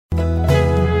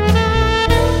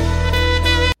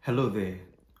Hello there.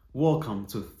 Welcome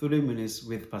to 30 Minutes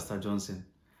with Pastor Johnson.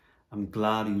 I'm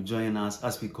glad you join us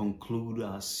as we conclude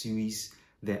our series,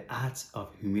 The Art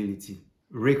of Humility.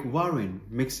 Rick Warren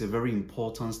makes a very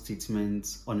important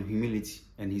statement on humility,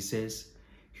 and he says,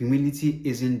 humility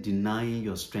isn't denying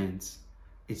your strengths,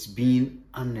 it's being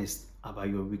honest about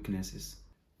your weaknesses.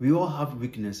 We all have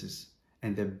weaknesses,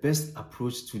 and the best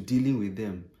approach to dealing with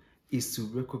them is to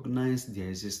recognize their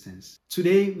existence.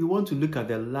 Today, we want to look at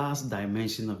the last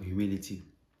dimension of humility,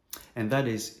 and that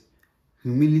is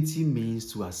humility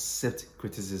means to accept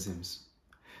criticisms.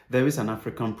 There is an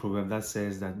African proverb that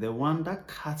says that the one that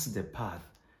cuts the path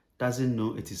doesn't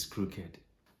know it is crooked.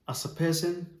 As a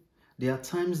person, there are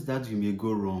times that you may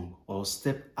go wrong or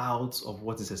step out of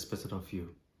what is expected of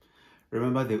you.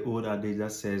 Remember the old adage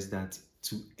that says that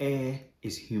to err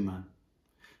is human.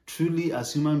 Truly,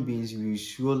 as human beings, we will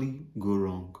surely go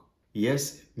wrong.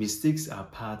 Yes, mistakes are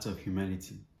part of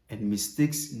humanity, and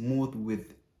mistakes move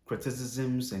with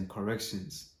criticisms and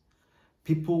corrections.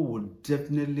 People will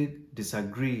definitely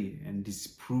disagree and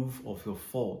disapprove of your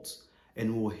faults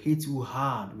and will hit you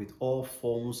hard with all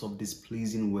forms of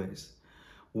displeasing words.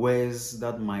 Words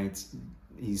that might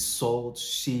insult,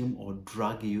 shame, or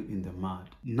drag you in the mud.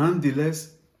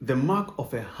 Nonetheless, the mark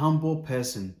of a humble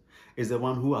person is the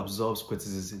one who absorbs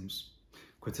criticisms.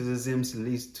 Criticisms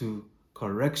leads to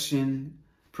correction,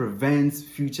 prevents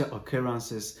future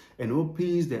occurrences, and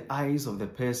opens the eyes of the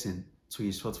person to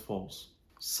his shortfalls.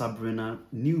 Sabrina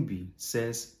Newby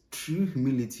says, true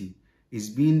humility is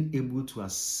being able to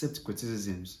accept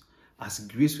criticisms as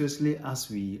graciously as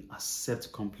we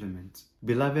accept compliments.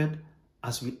 Beloved,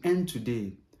 as we end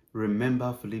today,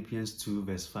 remember Philippians 2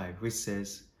 verse 5, which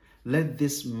says, let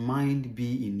this mind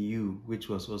be in you, which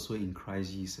was also in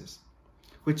Christ Jesus.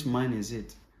 Which mind is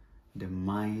it? The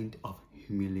mind of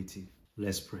humility.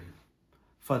 Let's pray.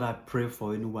 Father, I pray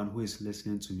for anyone who is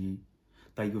listening to me,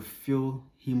 that you fill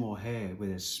him or her with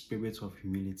a spirit of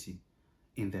humility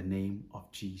in the name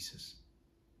of Jesus.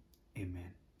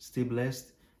 Amen. Stay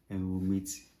blessed, and we will meet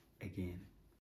again.